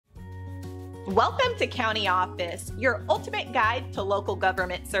Welcome to County Office, your ultimate guide to local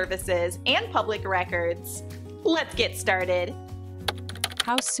government services and public records. Let's get started.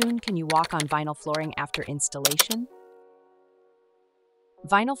 How soon can you walk on vinyl flooring after installation?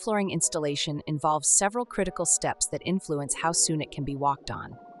 Vinyl flooring installation involves several critical steps that influence how soon it can be walked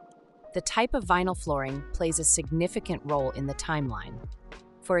on. The type of vinyl flooring plays a significant role in the timeline.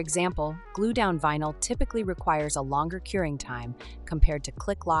 For example, glue-down vinyl typically requires a longer curing time compared to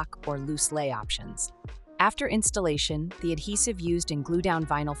click-lock or loose lay options. After installation, the adhesive used in glue-down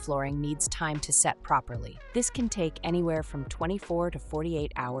vinyl flooring needs time to set properly. This can take anywhere from 24 to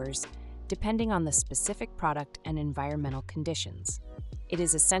 48 hours, depending on the specific product and environmental conditions. It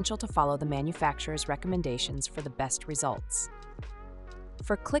is essential to follow the manufacturer's recommendations for the best results.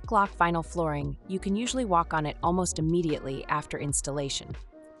 For click-lock vinyl flooring, you can usually walk on it almost immediately after installation.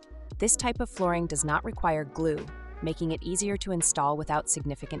 This type of flooring does not require glue, making it easier to install without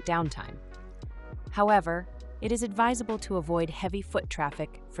significant downtime. However, it is advisable to avoid heavy foot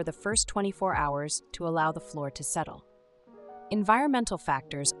traffic for the first 24 hours to allow the floor to settle. Environmental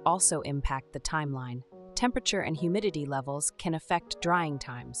factors also impact the timeline. Temperature and humidity levels can affect drying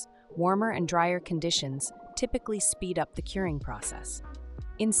times. Warmer and drier conditions typically speed up the curing process.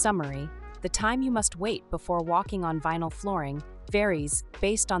 In summary, the time you must wait before walking on vinyl flooring varies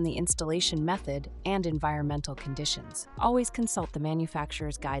based on the installation method and environmental conditions. Always consult the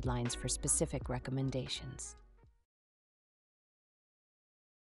manufacturer's guidelines for specific recommendations.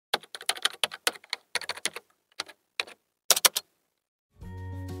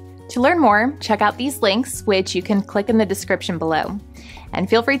 To learn more, check out these links, which you can click in the description below. And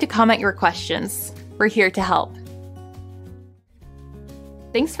feel free to comment your questions. We're here to help.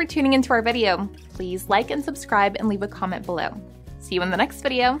 Thanks for tuning into our video. Please like and subscribe and leave a comment below. See you in the next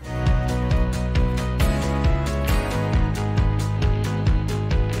video.